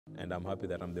and I'm happy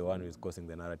that I'm the one who is causing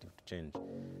the narrative to change.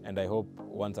 And I hope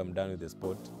once I'm done with the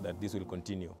sport that this will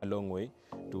continue a long way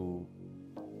to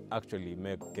actually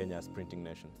make Kenya a sprinting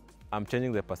nation. I'm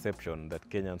changing the perception that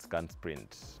Kenyans can't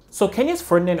sprint. So Kenya's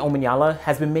Ferdinand Omanyala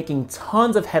has been making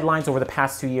tons of headlines over the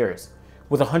past 2 years.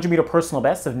 With a 100-meter personal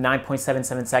best of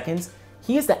 9.77 seconds,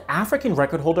 he is the African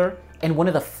record holder and one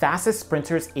of the fastest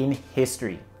sprinters in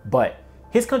history. But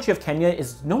his country of Kenya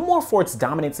is known more for its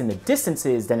dominance in the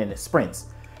distances than in the sprints.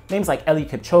 Names like Eliud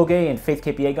Kipchoge and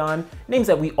Kipyegon, names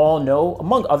that we all know,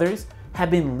 among others, have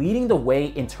been leading the way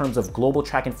in terms of global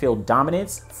track and field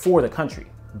dominance for the country.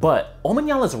 But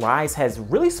Omanyala's rise has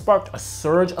really sparked a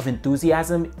surge of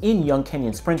enthusiasm in young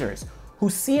Kenyan sprinters who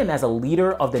see him as a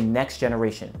leader of the next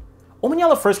generation.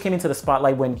 Omanyala first came into the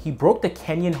spotlight when he broke the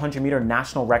Kenyan 100-meter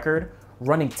national record,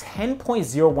 running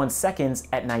 10.01 seconds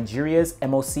at Nigeria's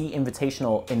MOC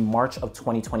Invitational in March of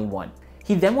 2021.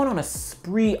 He then went on a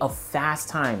spree of fast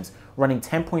times, running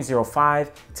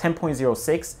 10.05,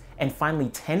 10.06, and finally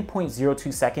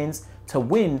 10.02 seconds to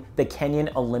win the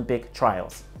Kenyan Olympic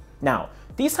trials. Now,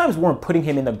 these times weren't putting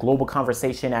him in the global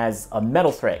conversation as a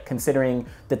medal threat, considering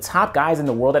the top guys in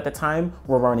the world at the time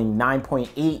were running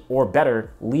 9.8 or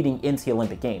better leading into the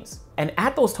Olympic Games. And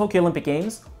at those Tokyo Olympic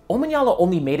Games, Omanyala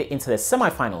only made it into the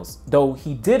semifinals, though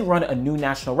he did run a new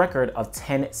national record of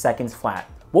 10 seconds flat.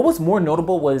 What was more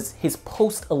notable was his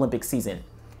post-Olympic season.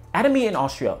 At a meet in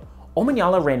Austria,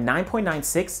 Omanyala ran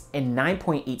 9.96 and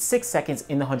 9.86 seconds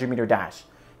in the 100-meter dash.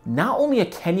 Not only a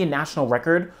Kenyan national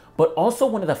record, but also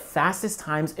one of the fastest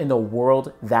times in the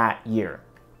world that year.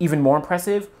 Even more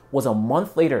impressive was a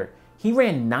month later, he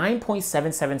ran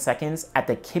 9.77 seconds at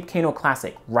the Kipyegon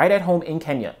Classic right at home in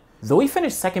Kenya. Though he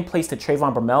finished second place to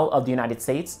Trayvon Bromell of the United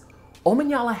States,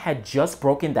 Omanyala had just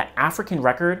broken the African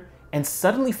record and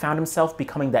suddenly found himself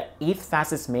becoming the 8th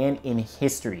fastest man in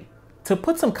history. To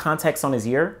put some context on his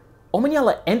year,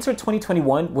 Omanyala entered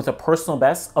 2021 with a personal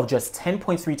best of just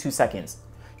 10.32 seconds.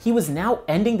 He was now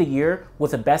ending the year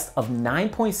with a best of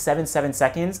 9.77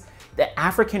 seconds, the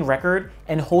African record,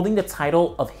 and holding the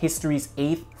title of history's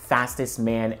 8th fastest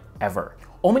man ever.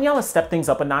 Omanyala stepped things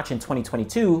up a notch in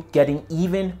 2022, getting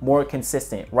even more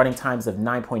consistent, running times of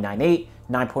 9.98,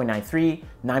 9.93,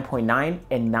 9.9,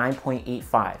 and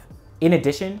 9.85. In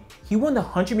addition, he won the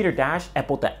 100-meter dash at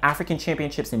both the African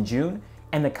Championships in June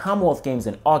and the Commonwealth Games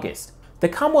in August. The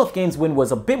Commonwealth Games win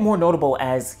was a bit more notable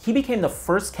as he became the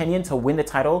first Kenyan to win the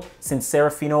title since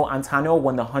Serafino Antano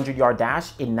won the 100-yard dash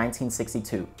in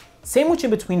 1962. Sandwiched in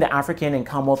between the African and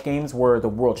Commonwealth Games were the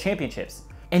World Championships.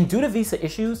 And due to visa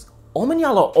issues,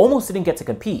 Omanyala almost didn't get to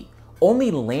compete,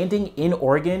 only landing in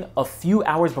Oregon a few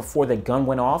hours before the gun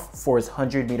went off for his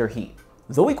 100-meter heat.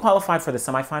 Though he qualified for the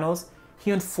semifinals,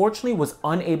 he unfortunately was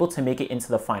unable to make it into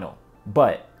the final.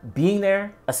 But being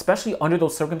there, especially under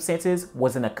those circumstances,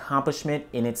 was an accomplishment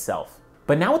in itself.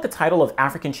 But now with the title of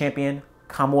African champion,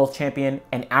 Commonwealth champion,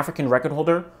 and African record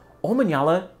holder,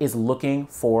 Omanyala is looking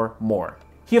for more.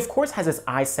 He of course has his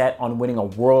eyes set on winning a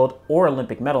world or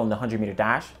Olympic medal in the 100-meter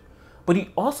dash, but he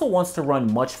also wants to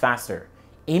run much faster,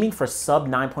 aiming for sub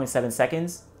 9.7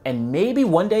 seconds, and maybe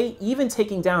one day even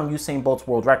taking down Usain Bolt's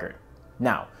world record.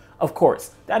 Now, of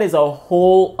course, that is a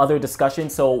whole other discussion,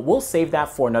 so we'll save that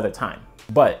for another time.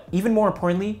 But even more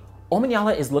importantly,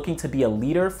 Omanyala is looking to be a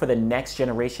leader for the next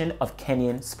generation of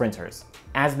Kenyan sprinters.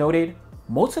 As noted,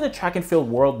 most of the track and field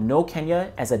world know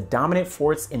Kenya as a dominant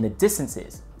force in the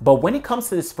distances. But when it comes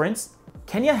to the sprints,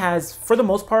 Kenya has, for the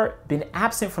most part, been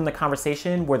absent from the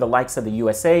conversation where the likes of the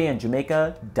USA and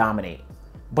Jamaica dominate.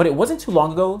 But it wasn't too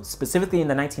long ago, specifically in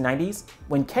the 1990s,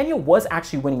 when Kenya was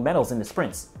actually winning medals in the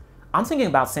sprints. I'm thinking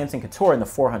about Samson Couture in the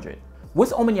 400.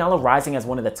 With Omanyala rising as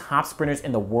one of the top sprinters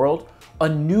in the world, a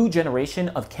new generation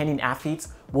of Kenyan athletes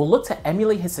will look to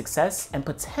emulate his success and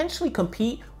potentially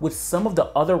compete with some of the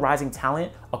other rising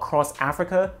talent across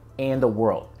Africa and the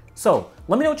world. So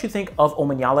let me know what you think of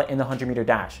Omanyala in the 100-meter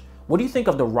dash. What do you think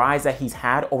of the rise that he's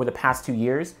had over the past 2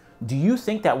 years? Do you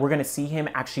think that we're going to see him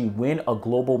actually win a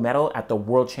global medal at the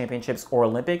World Championships or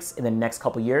Olympics in the next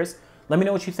couple years? Let me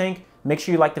know what you think. Make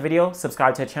sure you like the video,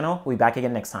 subscribe to the channel. We'll be back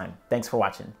again next time. Thanks for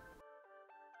watching.